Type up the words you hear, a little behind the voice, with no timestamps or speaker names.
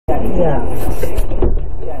Yeah.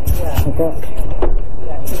 I got a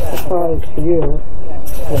prize for you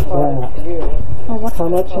with that. How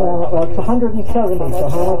much now? Well, it's 170, so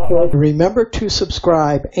how much do I... Remember to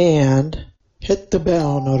subscribe and hit the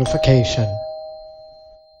bell notification.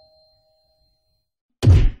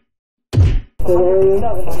 Yeah.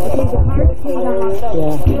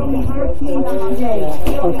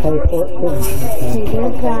 Okay, 14. Okay,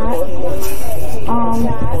 there's that.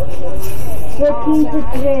 14 for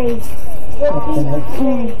today. 14 for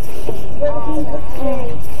today. 14 for today.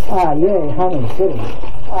 Ah, yay, honey, goody.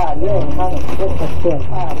 Ah, yay, honey, goody. That's good.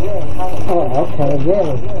 Ah, yay, honey. Oh, okay, yay.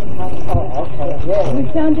 Oh, okay, yay. We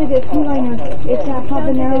found it at T-Liner. It's at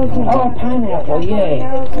habaneros. Oh, pineapple, yay.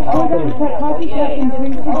 Oh, that's that coffee cup and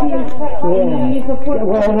drink for you. Yeah.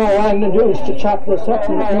 Well, no, all I'm going to do is to chop this up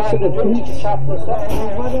and mix it with beets. Chop this up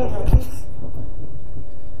and whatever.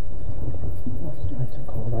 That's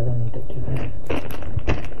cold. I don't need to do that.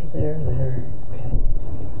 There. Okay.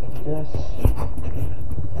 This.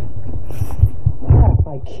 Ah,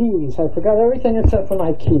 my keys. I forgot everything except for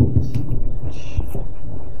my keys.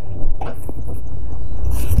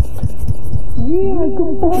 Yeah,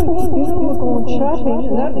 good boy. You know, we're going shopping,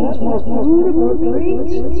 and that means more food and more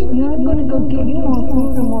treats. Yeah, I'm going to go give you more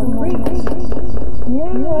food and more treats.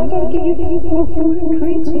 Yeah, I'm going to give you more food and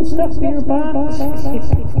treats and stuff for your box.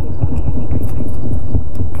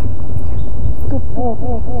 Good boy.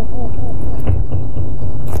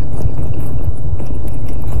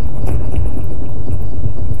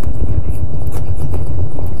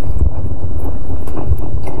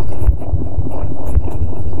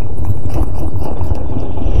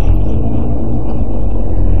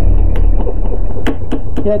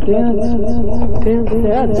 Yeah, Dan's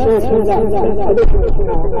dad says he's not I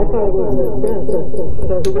thought it was his dad.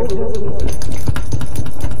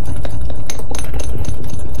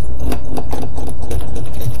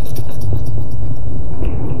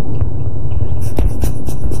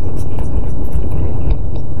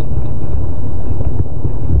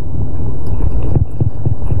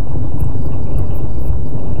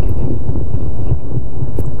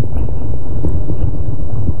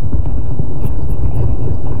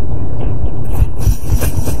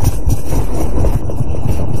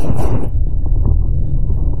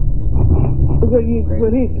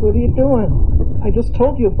 What are you doing? I just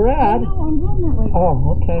told you, Brad. No, I'm going that way.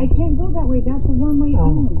 Oh, okay. I can't go that way. That's the one way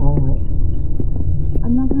home. All right.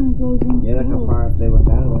 I'm not going to go in. Yeah, look how far up they went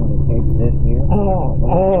that way. They taped this here.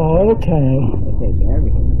 Oh, okay. They taped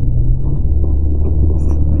everything.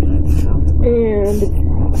 And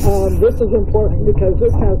this is important because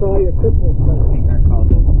this has all your Christmas stuff. I think I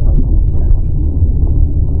called it the postal inspector.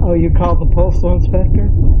 Oh, you called the postal inspector?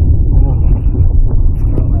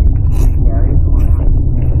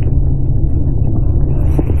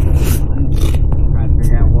 Trying to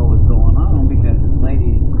figure out what was going on because this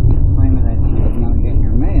lady claiming that she was not getting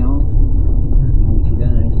her mail, and she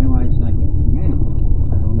doesn't understand why she's not getting her mail.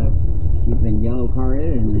 I don't know if she's been yellow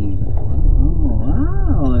carded and they, oh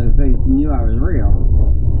wow, so he knew I was real.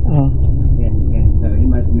 And so he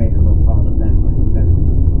must have made a little call to that.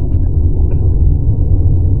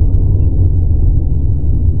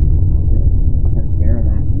 Takes care of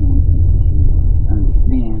that.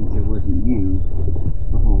 Understands it wasn't you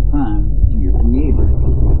the whole time. Your neighbor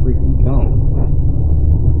was a freaking dog.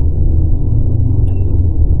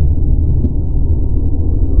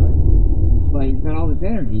 But he's got all this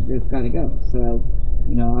energy, just got to go. So,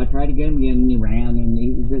 you know, I tried to get him again, and he ran, and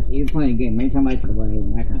he was playing a game. Every time I took away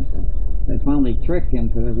and that kind of stuff. So I finally tricked him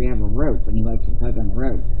because we have a rope, and he likes to tug on the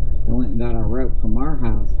rope. So I went and got our rope from our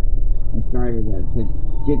house and started to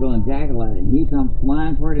jiggle and jaggle at it. And he come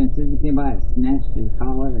flying for it, and as soon as he came by, I snatched his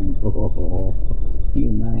collar, and he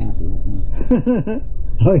was not happy with me.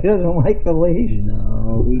 Oh, he doesn't like the leash?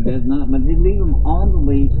 No, he does not. But they leave him on the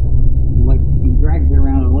leash, like he drags it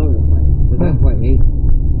around all over the place. So that's why he hates it.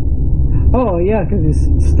 Oh, yeah, because he's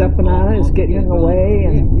stepping on it, it's getting in the way.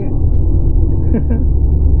 And yeah.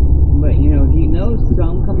 But, you know, he knows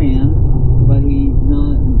some come in, but he's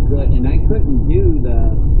not good. And I couldn't do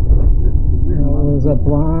the... It was a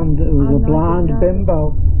blonde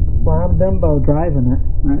bimbo driving it.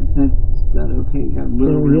 Right, that's okay. Got a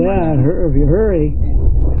little yeah, if you hurry.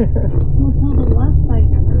 Well, tell the left side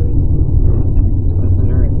to hurry.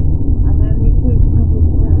 And then we could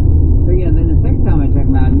So yeah, then the second time I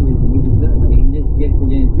checked him out, he just gets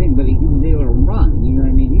it in his thing, but he was able to run. You know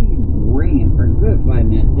what I mean? He ran for a good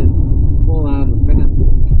 5 minutes, just pull out as fast as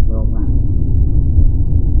he will run.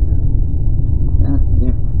 That's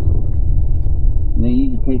different. And then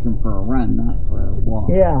you need to take him for a run, not for a walk.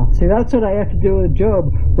 Yeah, see, that's what I have to do with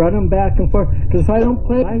Job. Run him back and forth. Because if I don't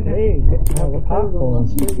play, I have a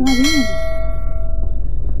potholes. It's not in.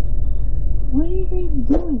 What are you guys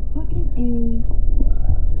doing? Fucking A.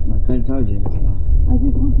 I could have told you. I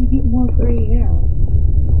just want to get more gray hair.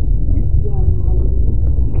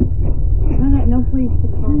 I got no place to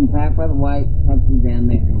go. Back by the white, tuck them down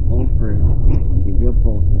there and pull through. Give you a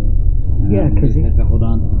pull through. Yeah, because you have to hold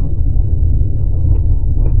on to them.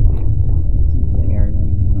 The area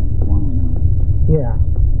you want to know. Yeah.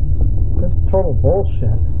 That's total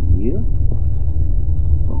bullshit. You?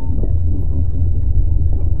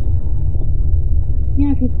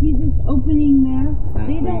 Yeah, because he's just opening there.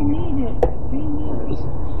 They don't need it. They need it.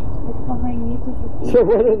 It's behind me. So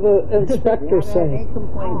what did the inspector say? Any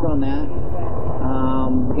complaints on that?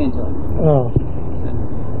 Look into it. Oh.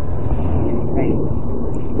 Hey.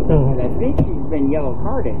 Oh. I think she's been yellow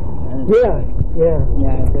carded. Yeah, yeah.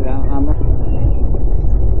 Yeah, I said, I'm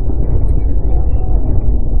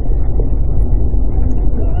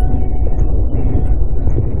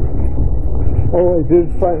Oh, I did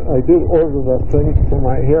order that thing for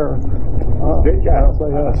my hair.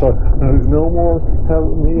 So there's no more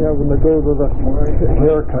having to go to the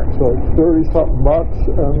haircut. So it's $30-something bucks,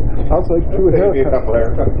 and that's like 2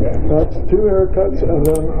 haircuts. That's 2 haircuts, and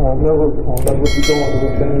then I'll never be going to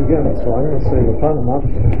the thing again. So I'm going to save a ton of money.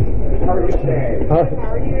 How are you staying? How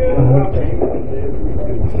are you?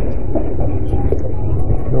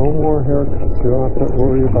 No more haircuts. You don't have to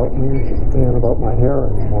worry about me saying about my hair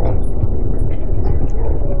anymore.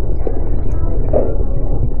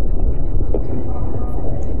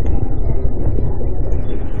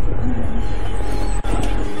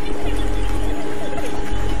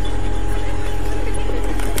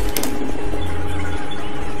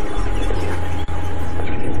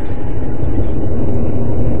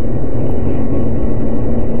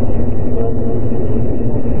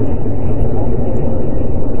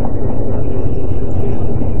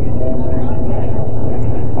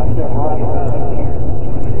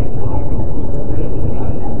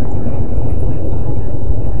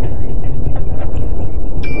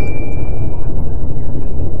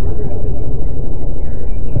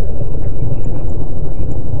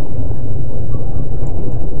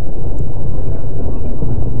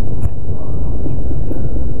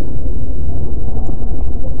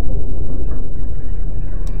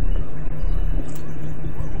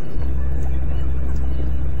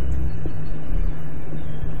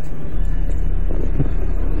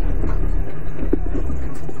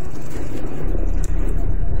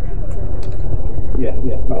 Yeah.